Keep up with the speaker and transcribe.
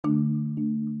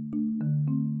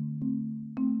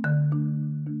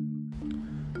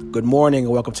Good morning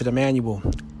and welcome to the manual.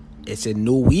 It's a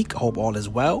new week. I hope all is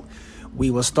well. We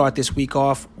will start this week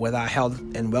off with our health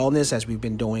and wellness as we've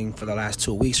been doing for the last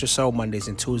 2 weeks or so. Mondays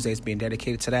and Tuesdays being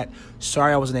dedicated to that.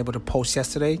 Sorry I wasn't able to post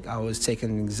yesterday. I was taking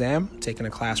an exam, taking a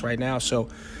class right now. So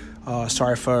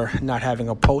sorry for not having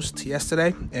a post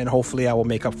yesterday. And hopefully I will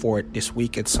make up for it this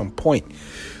week at some point.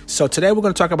 So today we're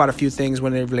going to talk about a few things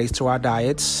when it relates to our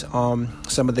diets.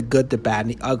 Some of the good, the bad,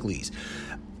 and the uglies.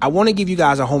 I want to give you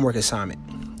guys a homework assignment.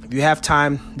 If you have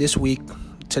time this week,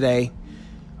 today,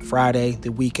 Friday,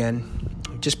 the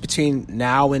weekend, just between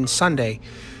now and Sunday,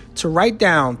 to write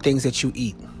down things that you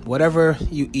eat, whatever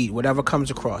you eat, whatever comes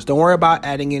across. Don't worry about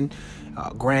adding in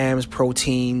grams,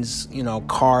 proteins,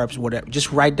 carbs, whatever.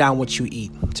 Just write down what you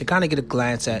eat to kind of get a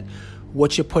glance at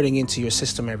what you're putting into your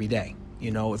system every day.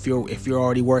 If you're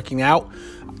already working out,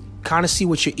 kind of see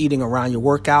what you're eating around your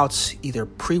workouts, either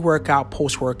pre-workout,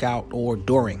 post-workout, or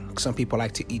during. Some people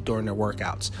like to eat during their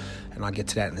workouts, and I'll get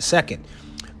to that in a second.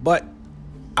 But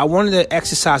I wanted to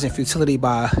exercise in futility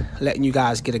by letting you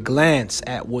guys get a glance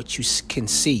at what you can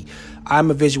see.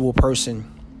 I'm a visual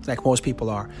person, like most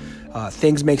people are.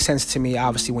 Things make sense to me,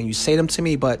 obviously, when you say them to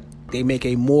me, but they make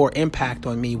a more impact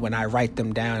on me when I write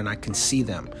them down and I can see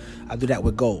them. I do that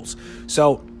with goals.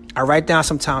 So I write down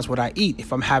sometimes what I eat.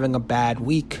 If I'm having a bad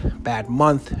week, bad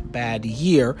month, bad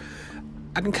year,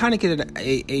 I can kind of get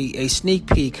a sneak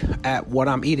peek at what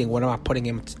I'm eating, what am I putting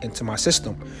into my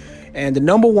system. And the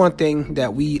number one thing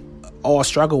that we all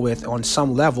struggle with on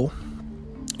some level,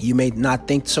 you may not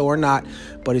think so or not,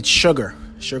 but it's sugar.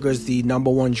 Sugar is the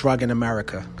number one drug in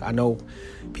America. I know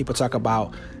people talk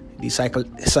about these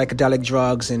psychedelic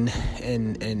drugs and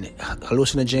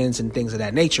hallucinogens and things of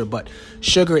that nature, but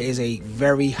sugar is a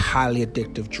very highly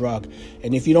addictive drug.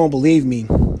 And if you don't believe me,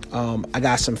 I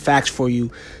got some facts for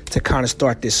you to kind of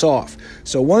start this off.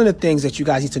 So one of the things that you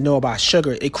guys need to know about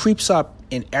sugar, it creeps up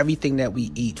in everything that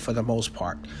we eat for the most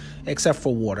part, except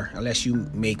for water. Unless you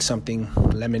make something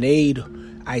lemonade,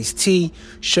 iced tea,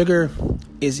 sugar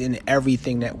is in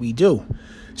everything that we do.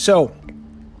 So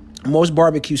most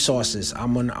barbecue sauces,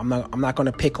 I'm not going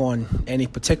to pick on any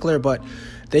particular, but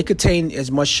they contain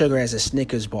as much sugar as a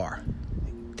Snickers bar.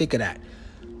 Think of that.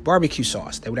 Barbecue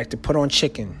sauce. They would like to put on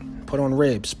chicken, put on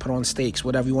ribs, put on steaks,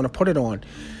 whatever you want to put it on.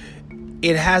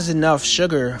 It has enough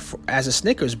sugar as a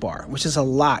Snickers bar, which is a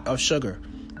lot of sugar.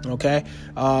 Okay.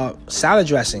 Salad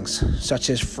dressings,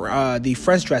 such as the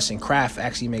French dressing, Kraft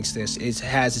actually makes this. It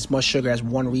has as much sugar as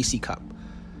one Reese cup.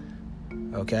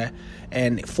 Okay.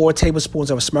 And 4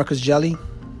 tablespoons of Smucker's jelly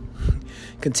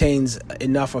contains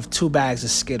enough of 2 bags of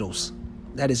Skittles.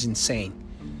 That is insane.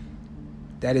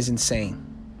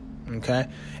 Okay.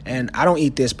 And I don't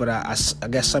eat this, but I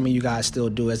guess some of you guys still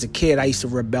do. As a kid, I used to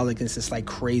rebel against this like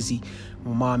crazy.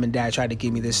 My mom and dad tried to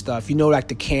give me this stuff. Like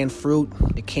the canned fruit,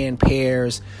 the canned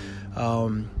pears,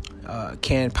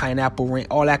 canned pineapple ring,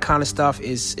 all that kind of stuff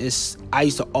is. I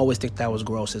used to always think that was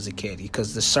gross as a kid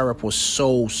because the syrup was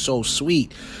so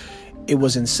sweet. It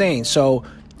was insane. So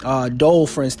Dole,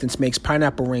 for instance, makes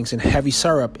pineapple rings in heavy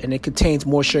syrup, and it contains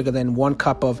more sugar than 1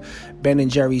 cup of Ben &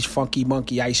 Jerry's Chunky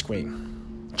Monkey ice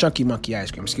cream,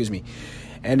 excuse me.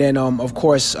 And then, of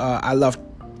course, I love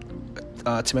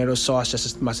tomato sauce just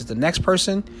as much as the next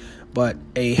person, but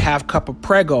a half cup of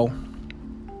Prego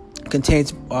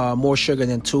contains more sugar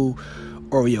than 2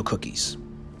 Oreo cookies.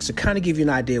 So kind of give you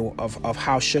an idea of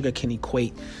how sugar can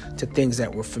equate to things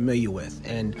that we're familiar with.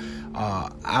 And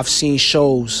I've seen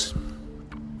shows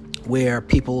where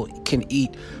people can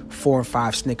eat 4 and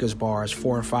 5 Snickers bars,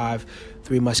 4 and 5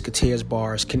 Three Musketeers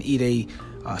bars, can eat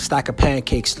a stack of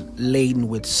pancakes laden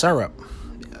with syrup.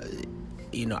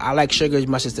 I like sugar as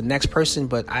much as the next person,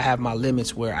 but I have my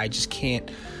limits where I just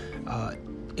can't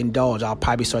indulge. I'll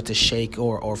probably start to shake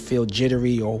or feel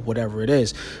jittery or whatever it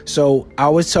is. So I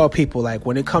always tell people, like,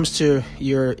 when it comes to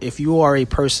if you are a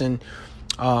person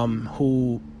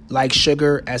who likes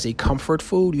sugar as a comfort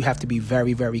food, you have to be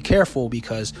very, very careful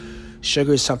because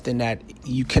sugar is something that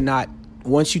you cannot,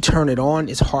 once you turn it on,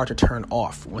 it's hard to turn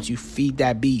off. Once you feed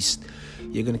that beast,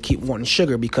 you're going to keep wanting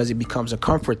sugar because it becomes a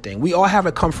comfort thing. We all have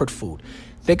a comfort food.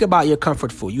 Think about your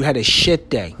comfort food. You had a shit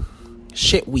day,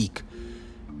 shit week.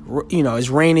 It's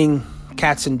raining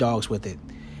cats and dogs with it.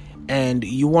 And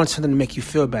you want something to make you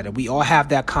feel better. We all have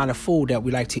that kind of food that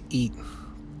we like to eat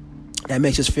that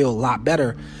makes us feel a lot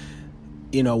better,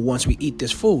 once we eat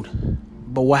this food.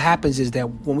 But what happens is that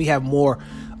when we have more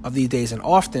of these days and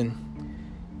often,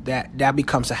 that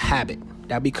becomes a habit.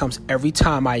 That becomes every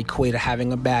time I equate to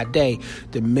having a bad day,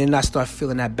 the minute I start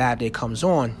feeling that bad day coming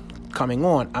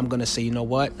on, I'm going to say, you know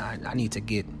what? I need to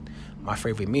get my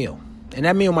favorite meal. And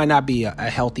that meal might not be a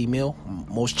healthy meal.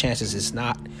 Most chances it's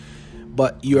not.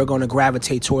 but you're going to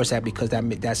gravitate towards that because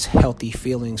that's healthy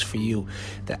feelings for you,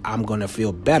 that I'm going to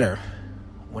feel better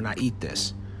when I eat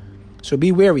this. So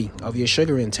be wary of your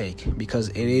sugar intake, because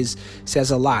it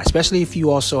says a lot, especially if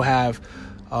you also have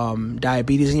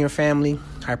diabetes in your family,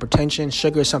 hypertension.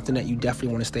 Sugar is something that you definitely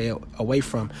want to stay away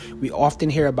from. We often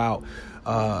hear about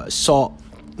salt,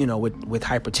 with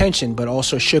hypertension, but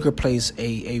also sugar plays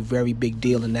a very big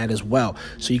deal in that as well.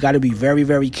 So you got to be very,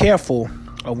 very careful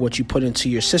of what you put into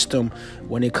your system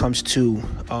when it comes to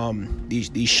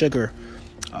these sugar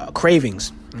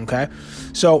cravings. Okay,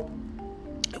 so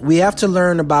we have to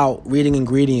learn about reading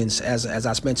ingredients, as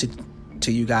I mentioned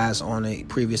to you guys on a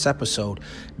previous episode,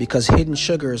 because hidden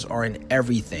sugars are in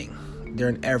everything. They're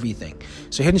in everything.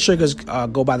 So hidden sugars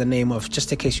go by the name of,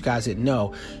 just in case you guys didn't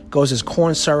know, goes as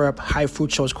corn syrup, high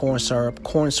fructose corn syrup,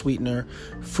 corn sweetener,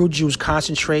 fruit juice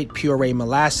concentrate, puree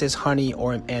molasses, honey,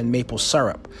 and maple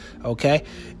syrup. Okay,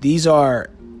 these are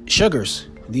sugars.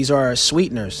 These are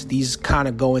sweeteners. These kind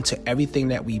of go into everything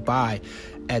that we buy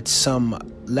at some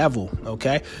level,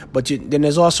 okay? But then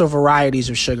there's also varieties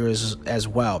of sugars as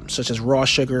well, such as raw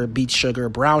sugar, beet sugar,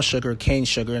 brown sugar, cane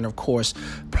sugar, and of course,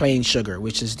 plain sugar,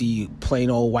 which is the plain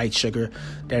old white sugar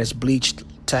that is bleached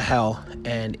to hell,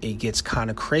 and it gets kind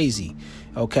of crazy,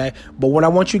 okay? But what I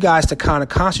want you guys to kind of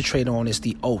concentrate on is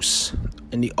the OS,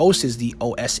 and the OS is the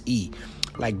OSE,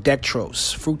 like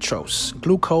dextrose, fructose,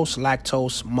 glucose,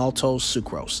 lactose, maltose,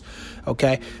 sucrose,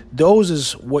 okay? Those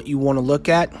is what you want to look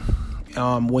at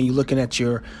when you're looking at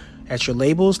your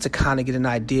labels, to kind of get an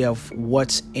idea of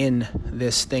what's in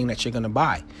this thing that you're going to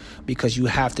buy, because you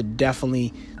have to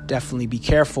definitely be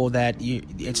careful that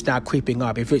it's not creeping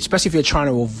up. Especially if you're trying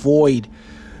to avoid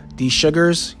these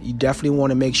sugars, you definitely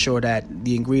want to make sure that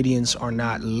the ingredients are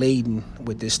not laden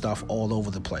with this stuff all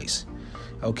over the place.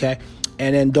 Okay,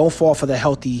 and then don't fall for the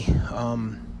healthy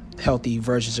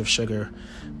versions of sugar,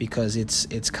 because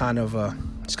it's kind of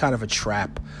a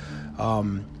trap.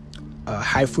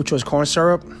 High fructose corn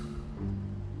syrup,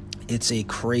 it's a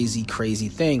crazy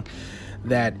thing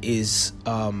that is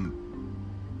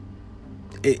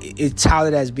it's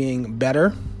touted as being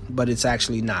better, but it's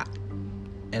actually not.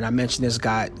 And I mentioned this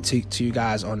guy to you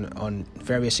guys on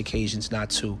various occasions, not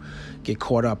to get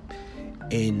caught up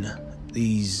in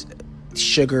these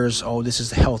sugars. Oh, this is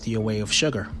the healthier way of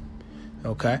sugar.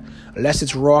 Okay, unless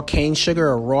it's raw cane sugar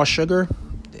or raw sugar,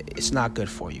 it's not good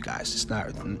for you guys. It's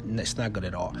not good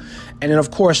at all. And then,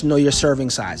 of course, know your serving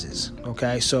sizes.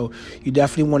 Okay, so you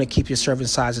definitely want to keep your serving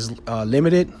sizes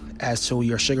limited as to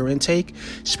your sugar intake,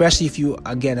 especially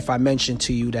if I mentioned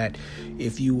to you that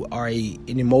if you are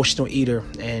an emotional eater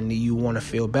and you want to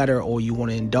feel better, or you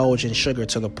want to indulge in sugar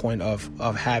to the point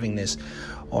of having this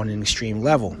on an extreme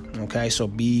level. Okay, so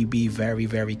be very,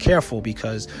 very careful,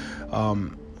 because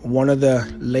one of the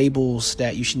labels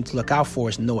that you should need to look out for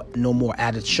is no more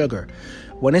added sugar.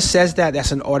 When it says that,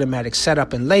 that's an automatic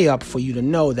setup and layup for you to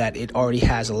know that it already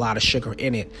has a lot of sugar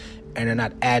in it and they're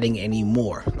not adding any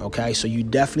more. Okay, so you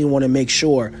definitely want to make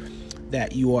sure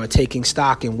that you are taking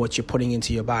stock in what you're putting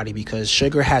into your body, because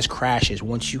sugar has crashes.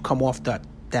 Once you come off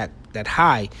that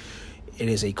high, it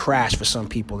is a crash for some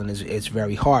people, and it's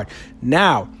very hard.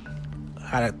 Now,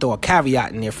 I gotta throw a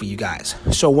caveat in there for you guys.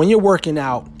 So when you're working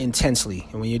out intensely,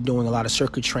 and when you're doing a lot of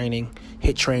circuit training,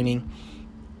 HIIT training,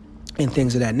 and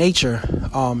things of that nature,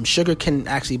 sugar can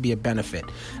actually be a benefit.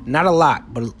 Not a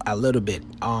lot, but a little bit.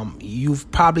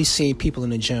 You've probably seen people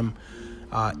in the gym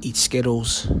eat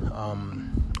Skittles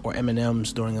or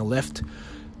M&Ms during a lift.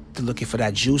 They're looking for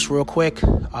that juice real quick.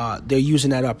 They're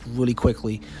using that up really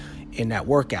quickly in that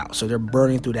workout, so they're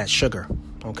burning through that sugar.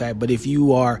 Okay, but if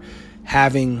you are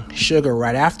having sugar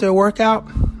right after a workout,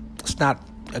 it's not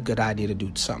a good idea to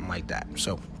do something like that.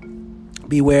 So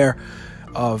beware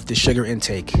of the sugar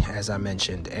intake, as I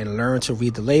mentioned, and learn to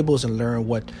read the labels and learn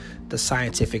what the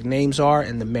scientific names are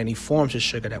and the many forms of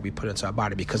sugar that we put into our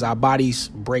body, because our bodies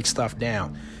break stuff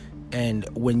down. And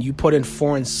when you put in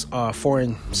foreign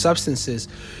substances,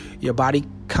 your body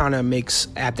kind of makes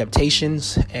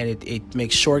adaptations, and it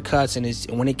makes shortcuts, and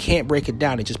when it can't break it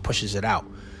down, it just pushes it out.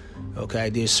 Okay,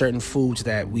 there's certain foods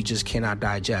that we just cannot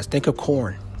digest. Think of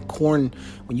corn. Corn,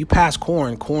 when you pass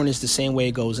corn is the same way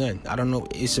it goes in. I don't know,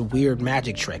 it's a weird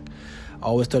magic trick. I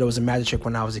always thought it was a magic trick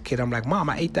when I was a kid. I'm like, Mom,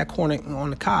 I ate that corn on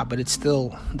the cob, but it's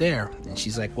still there. And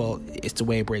she's like, well, it's the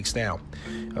way it breaks down.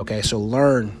 Okay, so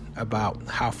learn about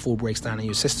how food breaks down in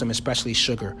your system, especially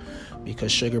sugar,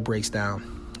 because sugar breaks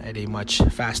down at a much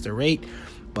faster rate,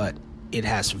 but it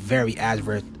has very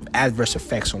adverse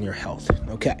effects on your health.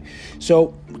 Okay,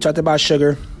 so we talked about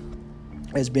sugar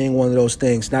as being one of those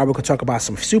things. Now we're going to talk about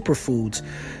some superfoods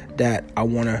that I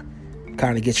want to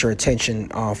kind of get your attention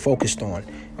focused on.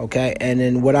 Okay, and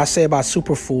then what I say about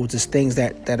superfoods is things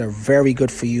that are very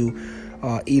good for you,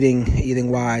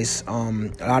 eating wise.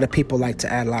 A lot of people like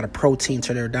to add a lot of protein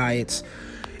to their diets.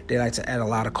 They like to add a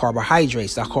lot of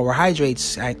carbohydrates. Now,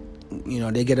 carbohydrates,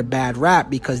 they get a bad rap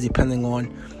because depending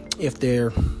on if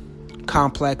they're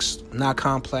complex, not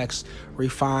complex,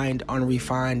 refined,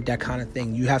 unrefined, that kind of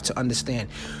thing, you have to understand.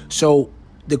 So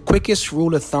the quickest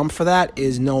rule of thumb for that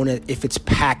is known as if it's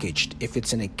packaged, if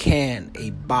it's in a can, a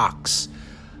box,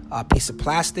 a piece of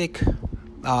plastic,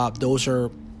 those are,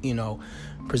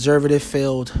 preservative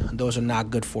filled. Those are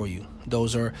not good for you.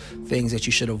 Those are things that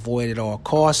you should avoid at all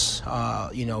costs.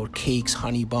 Cakes,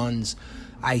 honey buns,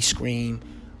 ice cream,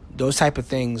 those type of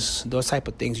things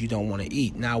you don't want to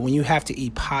eat. Now, when you have to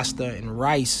eat pasta and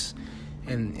rice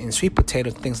and sweet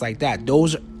potatoes, things like that,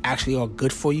 those actually are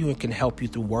good for you and can help you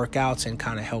through workouts and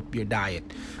kind of help your diet,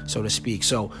 so to speak.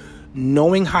 So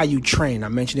knowing how you train, I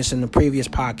mentioned this in the previous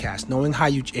podcast,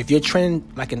 if you're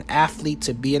training like an athlete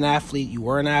to be an athlete, you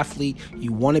were an athlete,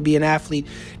 you want to be an athlete,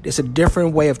 there's a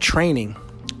different way of training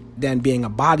than being a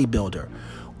bodybuilder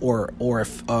or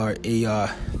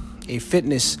a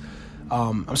fitness,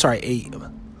 a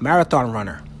marathon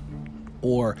runner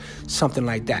or something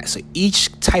like that. So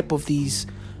each type of these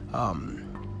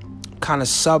kind of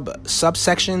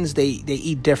subsections, they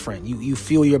eat different. You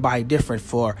feel your body different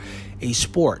for a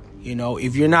sport.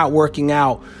 If you're not working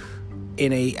out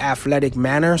in a athletic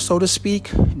manner, so to speak,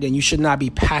 then you should not be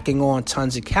packing on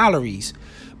tons of calories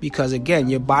because, again,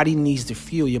 your body needs to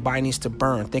fuel. Your body needs to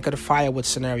burn. Think of the firewood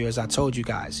scenario, as I told you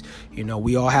guys.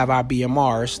 We all have our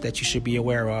BMRs that you should be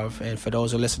aware of. And for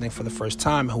those who are listening for the first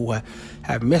time who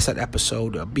have missed that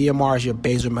episode, BMR is your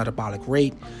basal metabolic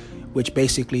rate, which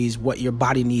basically is what your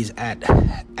body needs at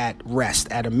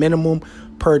rest, at a minimum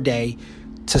per day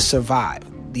to survive.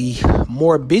 The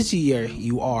more busier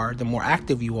you are, the more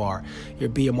active you are, your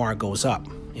BMR goes up.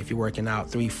 If you're working out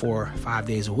 3, 4, 5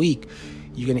 days a week,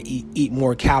 you're going to eat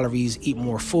more calories, eat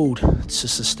more food to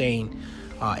sustain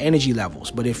energy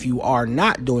levels. But if you are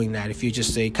not doing that, if you're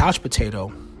just a couch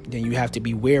potato, then you have to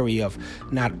be wary of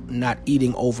not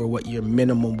eating over what your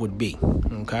minimum would be.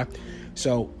 Okay,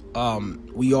 so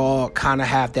we all kind of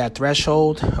have that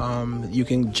threshold. You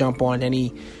can jump on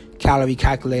any calorie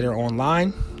calculator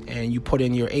online and you put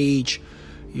in your age,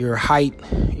 your height,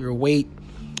 your weight,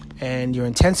 and your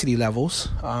intensity levels.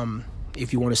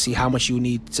 If you want to see how much you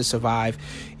need to survive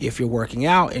if you're working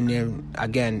out. And then,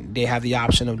 again, they have the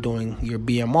option of doing your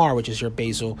BMR, which is your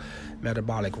basal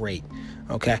metabolic rate.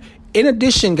 Okay. In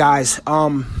addition, guys,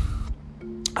 I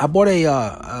bought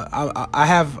I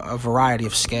have a variety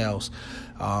of scales.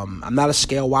 I'm not a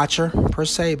scale watcher per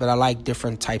se, but I like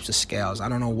different types of scales. I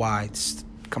don't know why. It's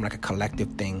become like a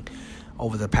collective thing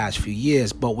over the past few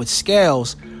years. But with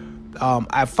scales,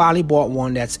 I finally bought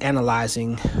one that's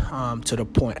analyzing to the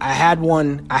point. I have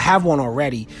one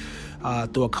already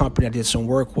through a company I did some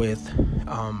work with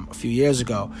a few years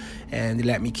ago, and they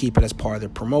let me keep it as part of the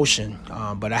promotion.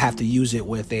 But I have to use it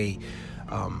with a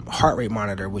heart rate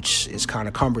monitor, which is kind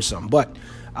of cumbersome. But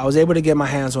I was able to get my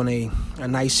hands on a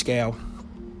nice scale,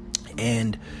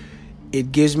 and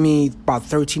it gives me about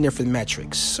 13 different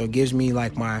metrics. So it gives me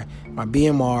like my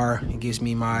BMR, it gives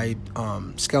me my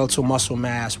skeletal muscle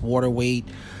mass, water weight,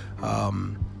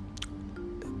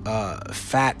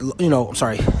 fat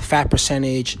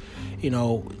percentage,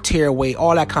 tear weight,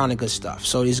 all that kind of good stuff.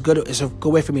 So it's a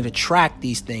good way for me to track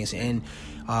these things. And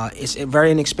it's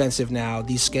very inexpensive now.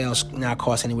 These scales now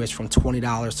cost anywhere from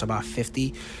 $20 to about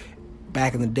 $50.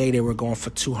 Back in the day, they were going for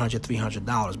 $200,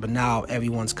 $300, but now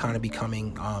everyone's kind of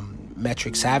becoming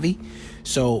metric savvy,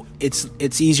 so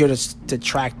it's easier to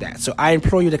track that. So I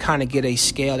implore you to kind of get a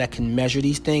scale that can measure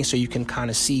these things, so you can kind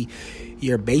of see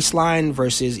your baseline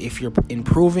versus if you're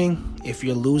improving, if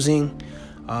you're losing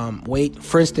weight.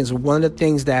 For instance, one of the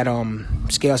things that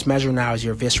scales measure now is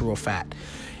your visceral fat.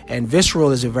 And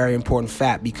visceral is a very important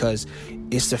fat because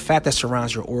it's the fat that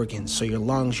surrounds your organs. So your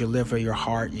lungs, your liver, your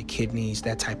heart, your kidneys,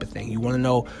 that type of thing. You want to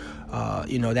know,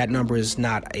 that number is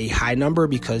not a high number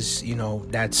because,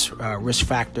 that's risk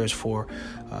factors for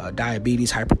diabetes,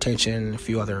 hypertension, and a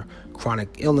few other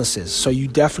chronic illnesses. So you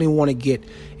definitely want to get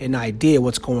an idea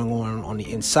what's going on the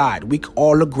inside. We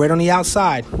all look great on the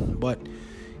outside, but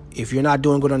if you're not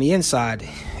doing good on the inside,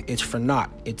 it's for naught.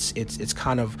 It's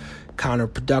kind of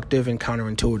counterproductive and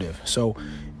counterintuitive. So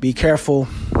be careful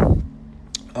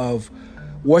of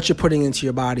what you're putting into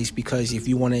your bodies, because if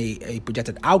you want a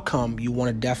projected outcome, you want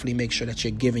to definitely make sure that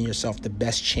you're giving yourself the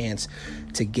best chance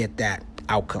to get that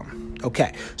outcome.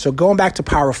 Okay, so going back to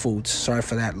power foods, sorry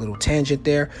for that little tangent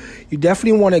there. You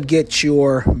definitely want to get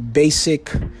your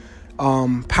basic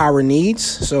power needs.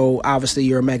 So obviously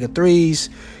your omega-3s,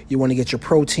 you want to get your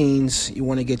proteins, you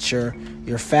want to get your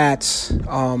fats.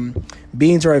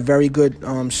 Beans are a very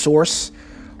good source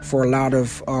for a lot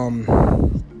of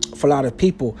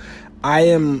people.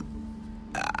 I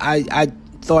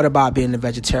thought about being a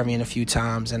vegetarian a few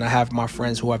times, and I have my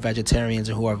friends who are vegetarians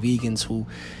and who are vegans who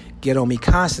get on me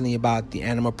constantly about the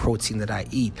animal protein that I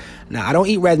eat. Now, I don't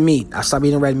eat red meat. I stopped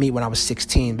eating red meat when I was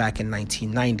 16 back in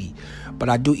 1990. But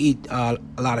I do eat a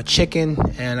lot of chicken,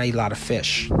 and I eat a lot of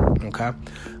fish, okay?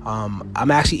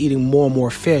 I'm actually eating more and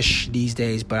more fish these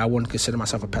days, but I wouldn't consider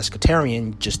myself a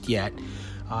pescatarian just yet.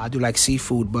 I do like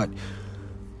seafood, but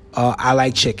I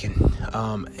like chicken.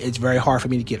 It's very hard for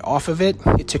me to get off of it.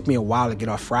 It took me a while to get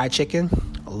off fried chicken,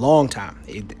 a long time.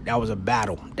 That was a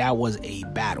battle.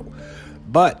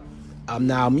 But I'm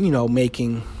now,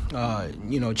 making,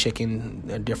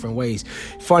 chicken different ways.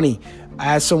 Funny, I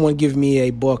had someone give me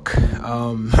a book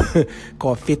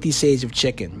called 50 Shades of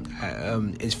Chicken.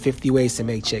 It's 50 ways to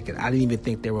make chicken. I didn't even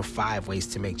think there were 5 ways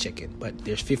to make chicken, but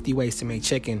there's 50 ways to make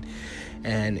chicken,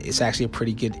 and it's actually a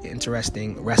pretty good,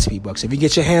 interesting recipe book. So if you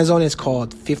get your hands on it, it's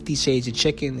called 50 Shades of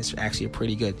Chicken. It's actually a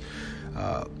pretty good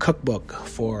cookbook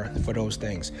for those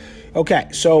things. Okay,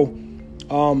 so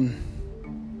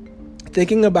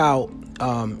thinking about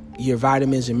your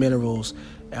vitamins and minerals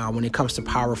when it comes to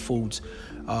power foods,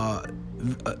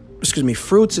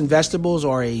 fruits and vegetables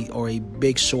are a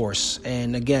big source.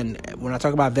 And again, when I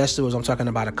talk about vegetables, I'm talking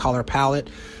about a color palette,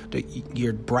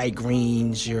 your bright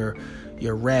greens, your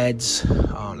reds,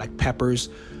 like peppers,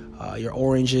 your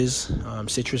oranges,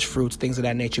 citrus fruits, things of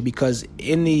that nature. Because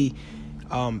in the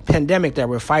pandemic that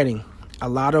we're fighting, a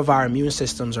lot of our immune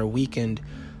systems are weakened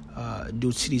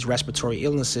due to these respiratory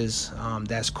illnesses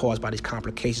that's caused by these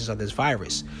complications of this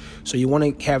virus. So you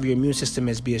want to have your immune system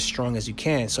be as strong as you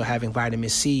can. So having vitamin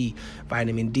C,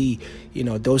 vitamin D,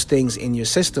 those things in your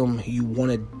system, you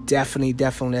want to definitely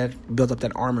build up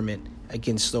that armament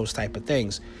against those type of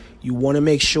things. You want to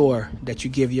make sure that you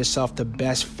give yourself the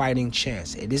best fighting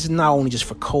chance. And this is not only just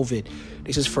for COVID.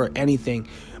 This is for anything.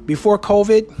 Before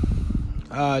COVID,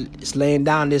 it's laying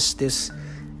down this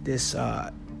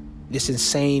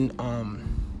insane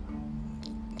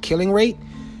killing rate.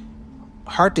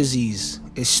 Heart disease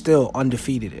is still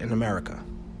undefeated in America.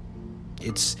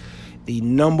 It's the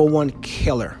number one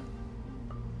killer.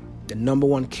 And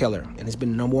it's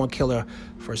been the number one killer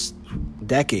for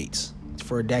decades.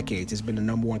 It's been the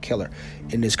number one killer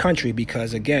in this country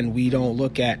because, again, we don't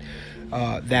look at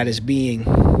that as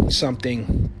being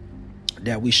something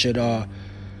that we should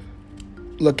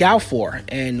look out for.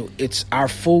 And our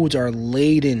foods are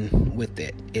laden with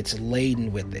it.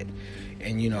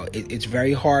 And, it's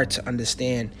very hard to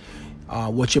understand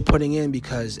what you're putting in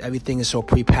because everything is so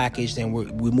prepackaged, and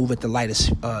we move at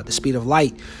the speed of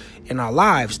light in our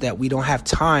lives that we don't have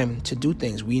time to do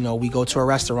things. We go to a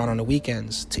restaurant on the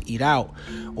weekends to eat out,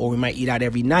 or we might eat out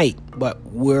every night, but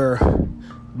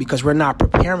because we're not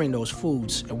preparing those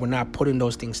foods and we're not putting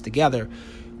those things together,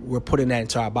 we're putting that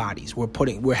into our bodies.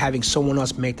 We're having someone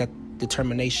else make that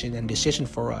determination and decision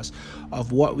for us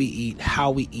of what we eat,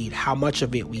 how much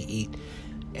of it we eat,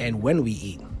 and when we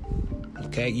eat.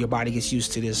 Okay, your body gets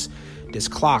used to this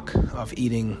clock of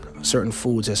eating certain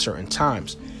foods at certain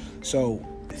times. So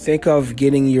think of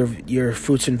getting your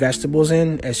fruits and vegetables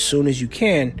in as soon as you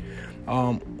can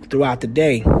throughout the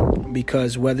day,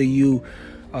 because whether you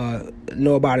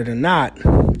know about it or not,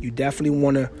 you definitely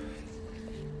want to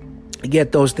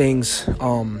get those things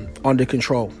under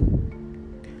control.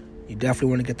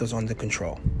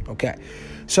 Okay,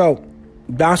 so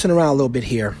bouncing around a little bit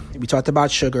here, we talked about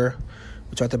sugar.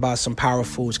 We talked about some power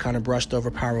foods, kind of brushed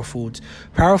over power foods.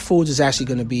 Power foods is actually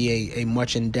going to be a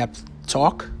much in-depth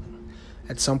talk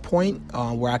at some point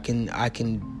where I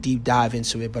can deep dive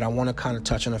into it, but I want to kind of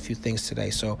touch on a few things today,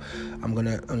 so I'm going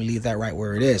to leave that right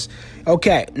where it is.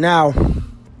 Okay, now,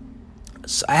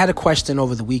 so I had a question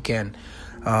over the weekend,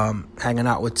 hanging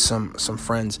out with some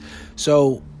friends.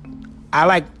 So I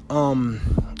like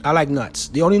nuts.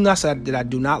 The only nuts that I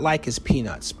do not like is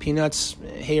peanuts. Peanuts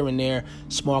here and there,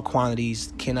 small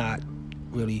quantities, cannot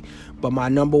really. But my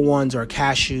number ones are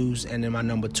cashews, and then my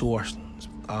number two are,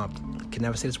 can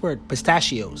never say this word,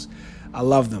 pistachios. I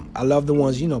love them. I love the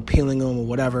ones, peeling them or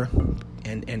whatever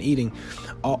and eating.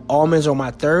 Almonds are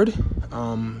my third.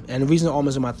 And the reason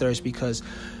almonds are my third is because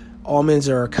almonds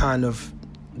are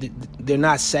they're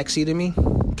not sexy to me.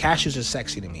 Cashews are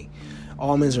sexy to me.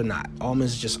 Almonds are not.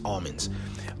 Almonds are just almonds.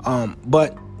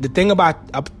 But the thing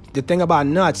about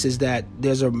nuts is that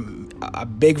there's a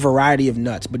big variety of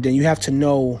nuts, but then you have to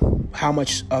know how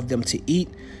much of them to eat,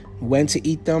 when to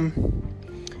eat them,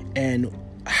 and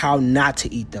how not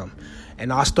to eat them.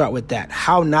 And I'll start with that.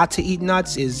 How not to eat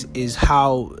nuts is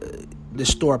how the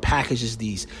store packages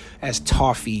these as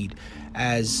toffied,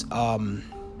 as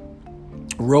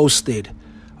roasted.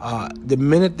 The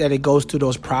minute that it goes through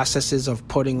those processes of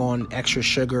putting on extra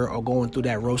sugar or going through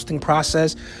that roasting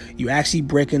process, you actually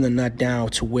breaking the nut down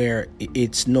to where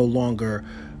it's no longer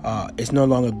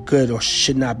good or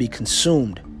should not be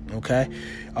consumed. Okay.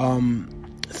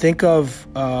 Think of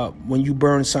when you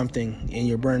burn something and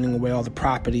you're burning away all the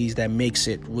properties that makes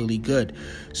it really good.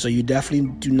 So you definitely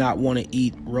do not want to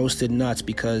eat roasted nuts,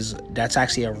 because that's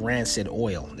actually a rancid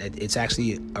oil. It's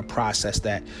actually a process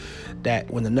that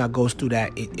when the nut goes through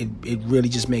that, it really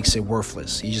just makes it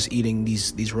worthless. You're just eating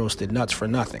these roasted nuts for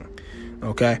nothing.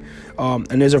 Okay.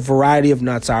 And there's a variety of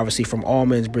nuts, obviously, from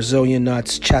almonds, Brazilian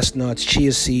nuts, chestnuts,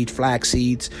 chia seed, flax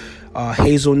seeds,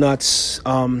 hazelnuts,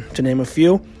 to name a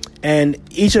few. And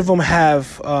each of them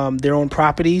have their own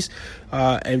properties.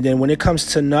 And then when it comes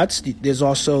to nuts, there's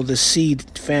also the seed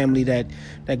family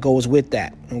that goes with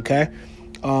that. Okay.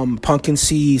 Pumpkin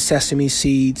seeds, sesame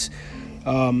seeds,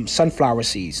 sunflower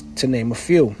seeds, to name a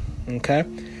few. Okay.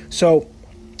 So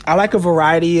I like a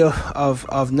variety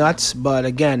of nuts, but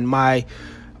again, my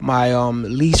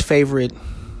least favorite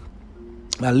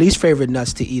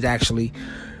nuts to eat actually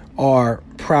are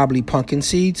probably pumpkin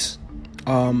seeds.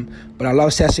 But I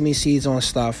love sesame seeds on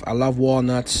stuff. I love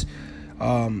walnuts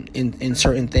in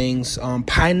certain things.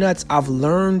 Pine nuts I've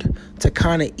learned to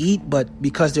kind of eat, but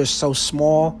because they're so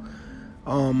small,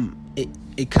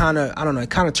 it kind of, I don't know,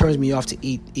 it kind of turns me off to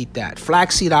eat that.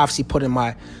 Flaxseed I obviously put in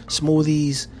my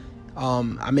smoothies.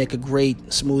 I make a great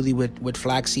smoothie with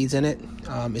flax seeds in it.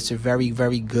 It's a very,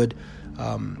 very good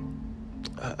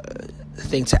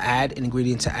thing to add, an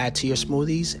ingredient to add to your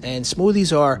smoothies. And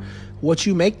smoothies are what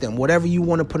you make them. Whatever you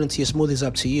want to put into your smoothies,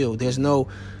 up to you. There's no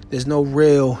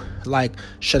real like,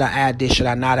 should I add this, should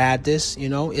I not add this? You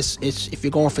know, it's if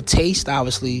you're going for taste,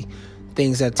 obviously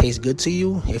things that taste good to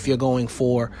you. If you're going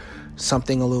for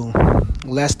something a little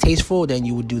less tasteful, then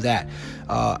you would do that.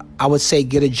 I would say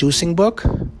get a juicing book,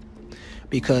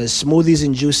 because smoothies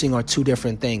and juicing are two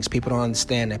different things. People don't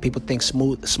understand that. People think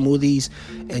smoothies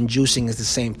and juicing is the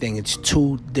same thing. It's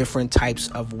two different types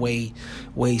of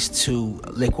ways to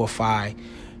liquefy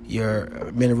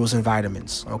your minerals and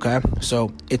vitamins. Okay,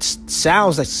 so it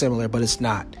sounds like similar, but it's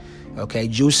not. Okay,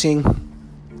 juicing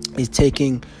is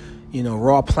taking,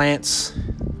 raw plants,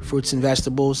 fruits and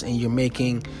vegetables, and you're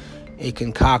making a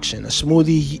concoction. A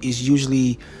smoothie is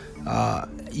usually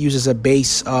uses a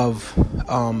base of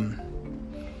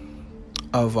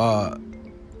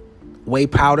whey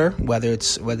powder, whether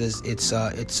it's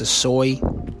a soy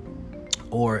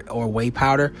or whey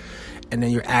powder, and then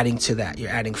you're adding to that. You're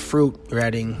adding fruit. You're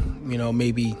adding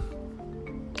maybe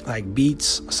like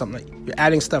beets or something. You're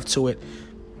adding stuff to it,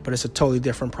 but it's a totally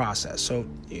different process. So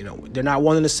they're not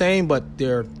one and the same, but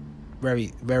they're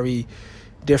very, very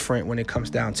different when it comes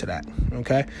down to that.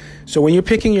 Okay, so when you're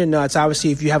picking your nuts,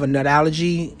 obviously if you have a nut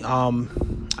allergy,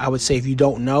 I would say if you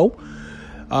don't know,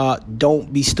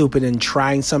 don't be stupid in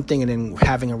trying something and then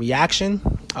having a reaction.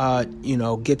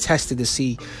 Get tested to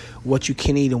see what you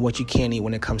can eat and what you can't eat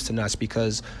when it comes to nuts,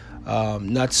 because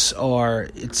nuts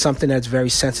it's something that's very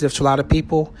sensitive to a lot of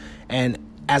people. And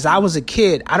as I was a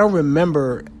kid, I don't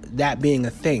remember that being a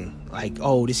thing. Like,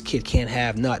 oh, this kid can't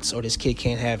have nuts, or this kid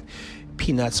can't have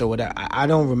peanuts or whatever. I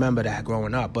don't remember that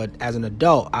growing up. But as an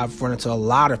adult, I've run into a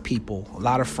lot of people, a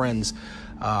lot of friends.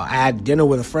 I had dinner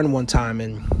with a friend one time,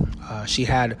 and she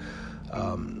had,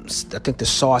 I think the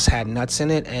sauce had nuts in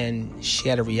it, and she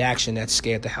had a reaction that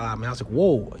scared the hell out of me. I was like,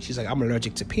 whoa. She's like, I'm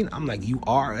allergic to peanut. I'm like, you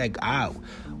are? Like,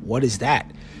 what is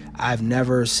that? I've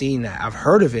never seen that. I've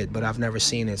heard of it, but I've never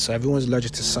seen it. So everyone's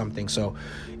allergic to something. So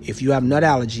if you have nut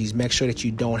allergies, make sure that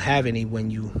you don't have any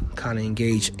when you kind of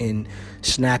engage in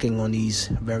snacking on these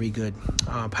very good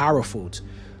power foods.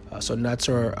 So nuts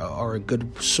are a good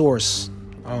source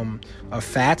of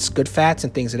fats, good fats,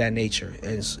 and things of that nature.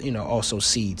 As also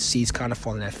seeds. Seeds kind of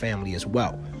fall in that family as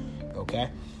well. Okay.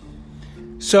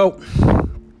 So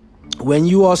when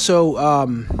you also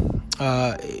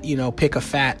pick a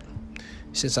fat,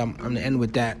 since I'm gonna end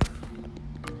with that,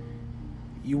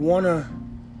 you wanna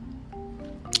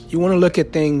look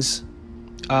at things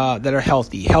that are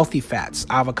healthy fats,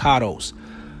 avocados.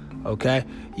 Okay,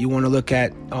 you want to look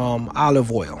at olive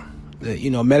oil.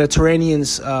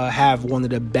 Mediterraneans have one of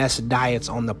the best diets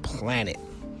on the planet.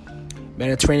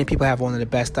 Mediterranean people have one of the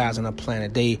best diets on the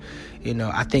planet. They,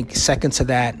 I think second to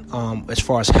that, as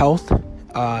far as health,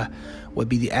 would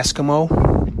be the Eskimo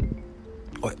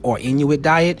or Inuit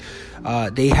diet.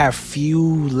 They have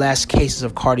few less cases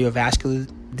of cardiovascular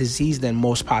disease than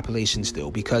most populations do,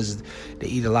 because they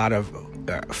eat a lot of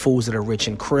foods that are rich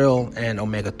in krill and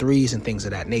omega-3s and things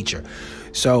of that nature.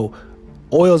 So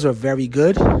oils are very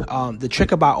good. The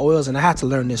trick about oils, and I had to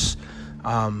learn this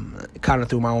kind of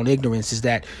through my own ignorance, is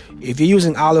that if you're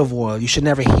using olive oil, you should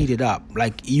never heat it up.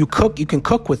 Like you can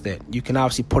cook with it. You can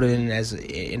obviously put it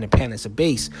in a pan as a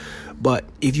base, but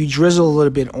if you drizzle a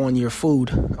little bit on your food,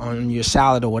 on your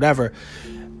salad or whatever,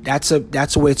 that's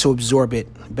a way to absorb it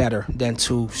better than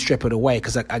to strip it away.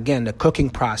 Because again, the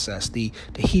cooking process, the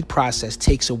heat process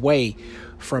takes away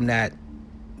from that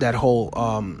whole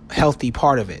healthy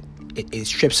part of it. It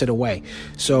strips it away.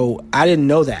 So I didn't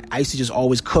know that. I used to just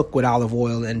always cook with olive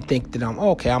oil and think that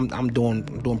I'm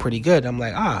doing pretty good. I'm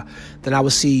like, Then I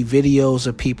would see videos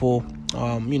of people,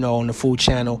 on the food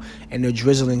channel, and they're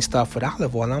drizzling stuff with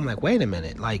olive oil. And I'm like, wait a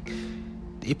minute, like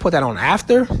you put that on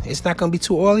after, it's not going to be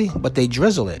too oily, but they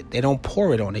drizzle it. They don't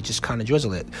pour it on. They just kind of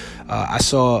drizzle it. I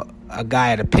saw a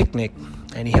guy at a picnic,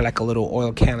 and he had like a little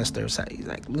oil canister,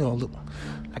 like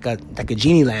like a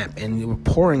genie lamp, and we were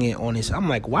pouring it on his. I'm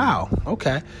like, wow,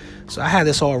 okay. So I had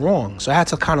this all wrong. So I had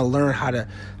to kind of learn how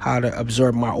to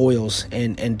absorb my oils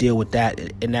and deal with that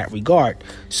in that regard.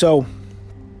 So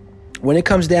when it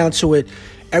comes down to it,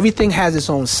 everything has its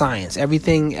own science.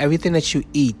 Everything that you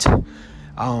eat,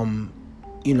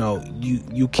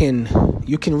 you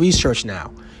can research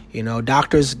now.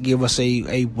 Doctors give us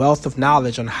a wealth of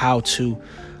knowledge on how to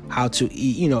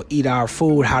eat our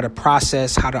food, how to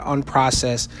process, how to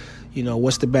unprocess,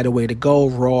 what's the better way to go,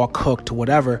 raw, cooked,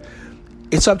 whatever.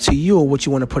 It's up to you what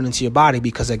you want to put into your body,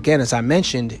 because again, as I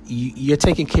mentioned, you're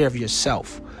taking care of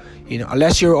yourself.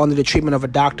 Unless you're under the treatment of a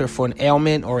doctor for an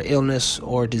ailment or illness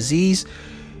or disease,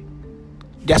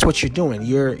 that's what you're doing.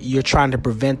 You're trying to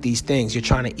prevent these things. You're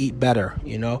trying to eat better,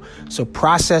 So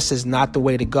process is not the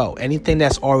way to go. Anything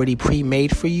that's already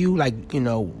pre-made for you, like,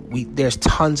 there's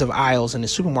tons of aisles in the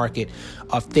supermarket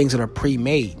of things that are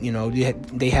pre-made.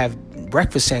 They have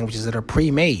breakfast sandwiches that are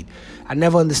pre-made. I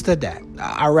never understood that.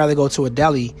 I'd rather go to a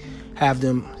deli, have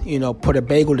them, put a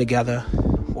bagel together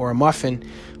or a muffin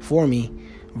for me,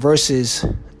 versus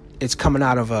it's coming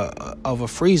out of a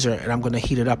freezer and I'm going to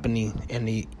heat it up in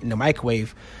the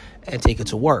microwave and take it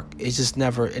to work. It's just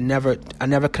I never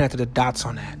connected the dots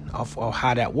on that of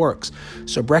how that works.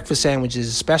 So breakfast sandwiches,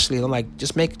 especially, I'm like,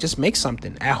 just make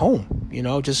something at home.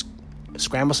 Just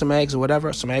scramble some eggs or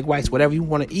whatever, some egg whites, whatever you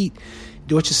want to eat,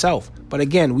 do it yourself. But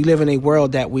again, we live in a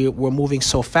world that we're moving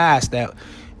so fast that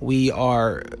we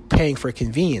are paying for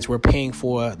convenience. We're paying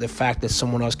for the fact that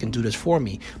someone else can do this for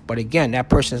me. But again, that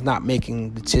person is not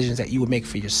making decisions that you would make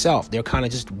for yourself. They're kind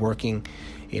of just working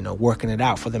it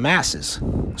out for the masses.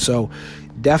 So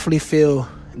definitely feel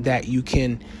that you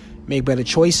can make better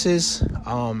choices.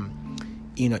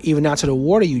 Even down to the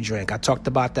water you drink. I talked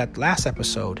about that last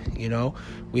episode.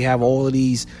 We have all of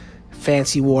these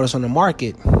fancy waters on the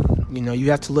market. You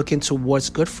have to look into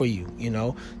what's good for you.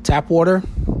 Tap water,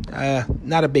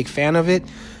 not a big fan of it,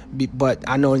 but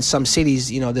I know in some cities,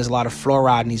 there's a lot of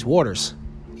fluoride in these waters,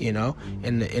 in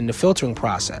the filtering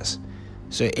process.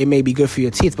 So it may be good for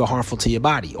your teeth, but harmful to your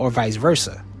body, or vice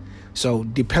versa. So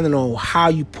depending on how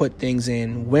you put things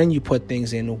in, when you put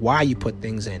things in, why you put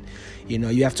things in,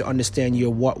 you have to understand your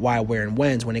what, why, where, and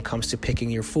whens when it comes to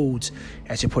picking your foods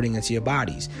as you're putting into your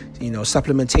bodies.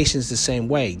 Supplementation is the same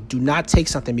way. Do not take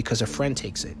something because a friend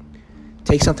takes it.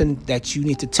 Take something that you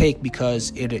need to take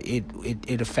because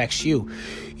it affects you.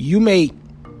 You may,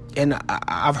 and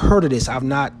I've heard of this, I've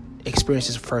not experienced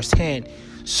this firsthand.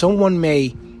 Someone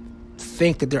may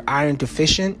think that they're iron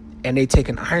deficient and they take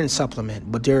an iron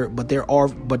supplement, but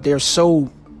they're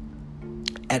so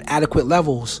at adequate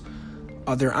levels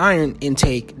of their iron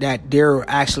intake that they're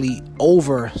actually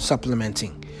over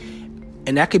supplementing.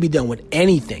 And that could be done with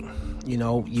anything,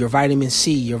 your vitamin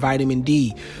C, your vitamin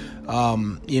D,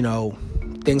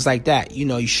 things like that.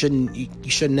 You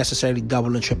shouldn't necessarily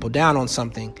double and triple down on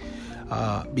something,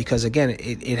 because again,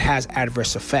 it has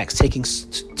adverse effects. Taking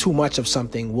too much of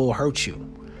something will hurt you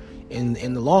in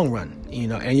the long run,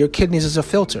 and your kidneys is a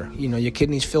filter. Your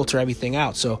kidneys filter everything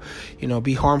out. So,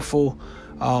 be harmful,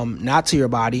 not to your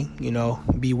body,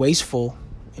 be wasteful,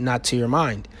 not to your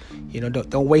mind.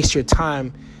 Don't waste your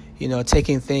time,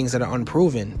 taking things that are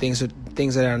unproven, things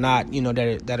that are not,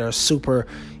 that are super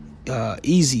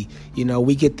easy.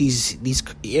 We get these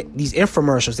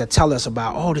infomercials that tell us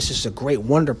about, oh, this is a great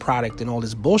wonder product and all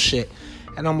this bullshit.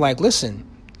 And I'm like, listen,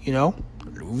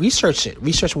 research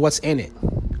what's in it,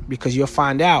 because you'll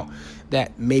find out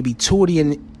that maybe two of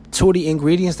the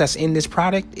ingredients that's in this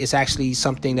product is actually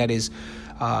something that is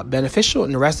beneficial,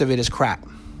 and the rest of it is crap.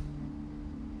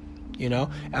 And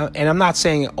I'm not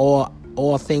saying all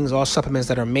supplements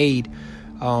that are made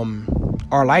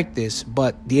are like this,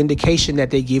 but the indication that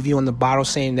they give you on the bottle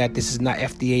saying that this is not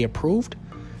FDA approved,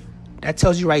 that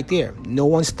tells you right there. No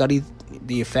one studied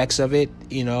the effects of it.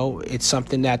 It's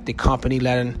something that the company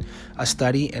let in a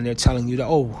study, and they're telling you that,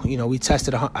 we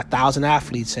tested 1,000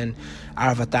 athletes, and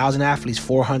out of 1,000 athletes,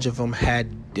 400 of them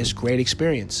had this great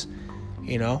experience.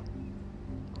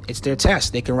 It's their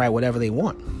test. They can write whatever they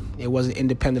want. It wasn't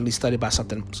independently studied by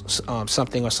something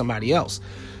or somebody else.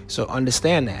 So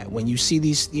understand that when you see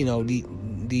these,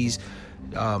 these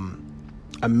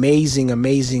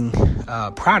amazing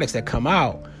products that come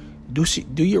out,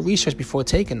 do your research before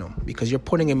taking them, because you're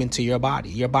putting them into your body.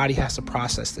 Your body has to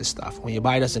process this stuff. When your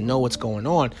body doesn't know what's going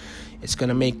on, it's going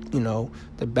to make,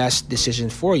 the best decision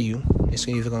for you. It's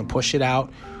either going to push it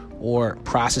out or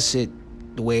process it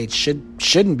the way it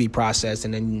shouldn't be processed,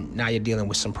 and then now you're dealing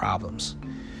with some problems.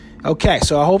 Okay,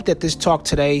 so I hope that this talk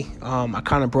today, I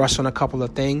kind of brushed on a couple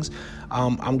of things.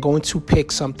 I'm going to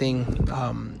pick something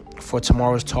for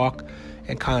tomorrow's talk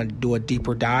and kind of do a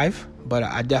deeper dive. But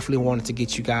I definitely wanted to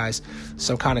get you guys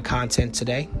some kind of content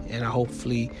today, and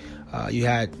hopefully you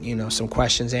had some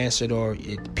questions answered, or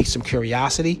it piqued some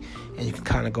curiosity, and you can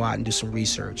kind of go out and do some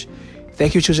research.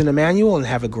 Thank you for choosing Emmanuel, and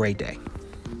have a great day.